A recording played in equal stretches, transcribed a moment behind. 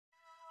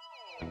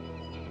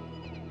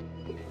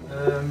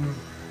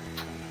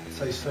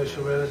Say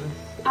social realism.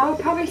 I would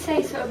probably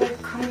say sort of a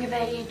coming of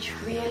age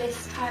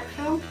realist type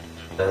film.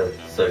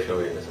 Social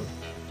realism.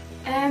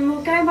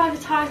 Well, going by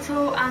the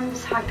title and the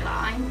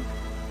tagline,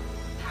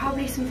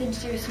 probably something to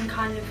do with some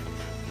kind of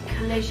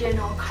collision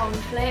or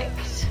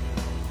conflict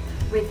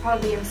with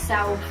probably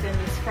himself and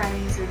his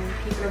friends and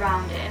people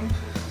around him.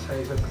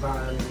 Say something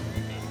about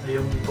a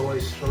young boy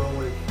struggling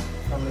with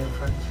family and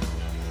friends.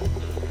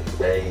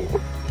 A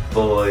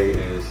boy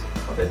who's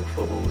having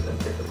troubles and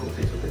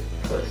difficulties with his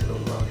personal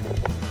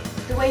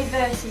life. The way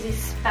verses is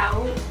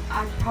spelt,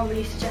 I'd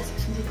probably suggest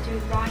it's something to do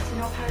with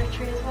writing or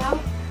poetry as well,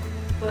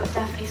 but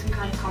definitely some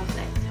kind of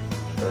conflict.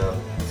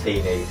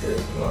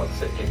 Teenagers around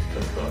 16 to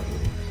 25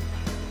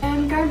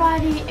 years. Going by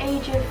the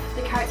age of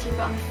the character you've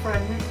got on the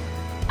front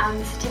and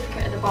the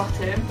certificate at the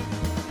bottom,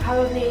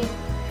 probably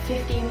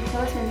 15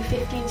 plus, maybe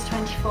 15 to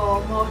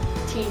 24, more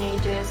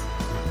teenagers.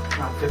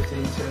 About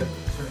 15 to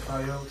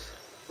 25-year-olds.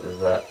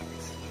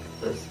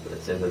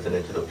 There's an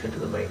introduction to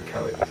the main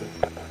character.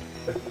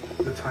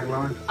 The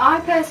tagline. I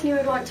personally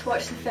would want to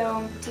watch the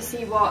film to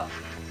see what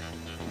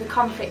the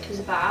conflict was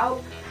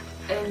about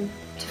and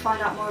to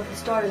find out more of the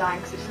storyline,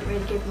 because it doesn't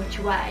really give much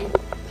away,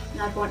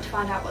 and I'd want to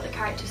find out what the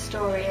character's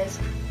story is.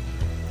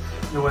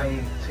 The way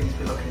he seems to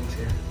be looking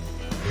into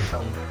the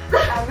film.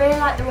 I really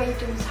like the way you've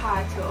done the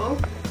title,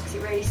 because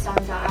it really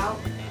stands out,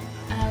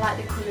 and I like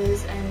the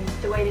colours and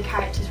the way the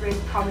character's really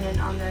prominent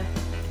on the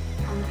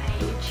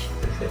page.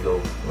 It's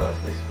all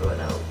nicely split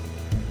out.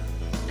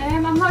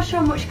 I'm not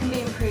sure much can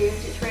be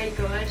improved, it's really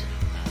good.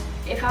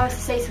 If I was to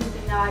say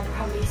something though, I'd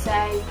probably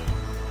say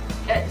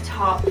at the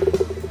top,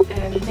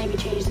 maybe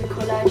change the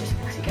colour just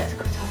because it gets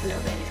cut off a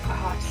little bit and it's quite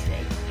hard to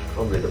see.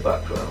 Probably the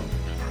background.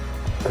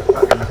 The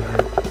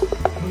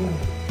background.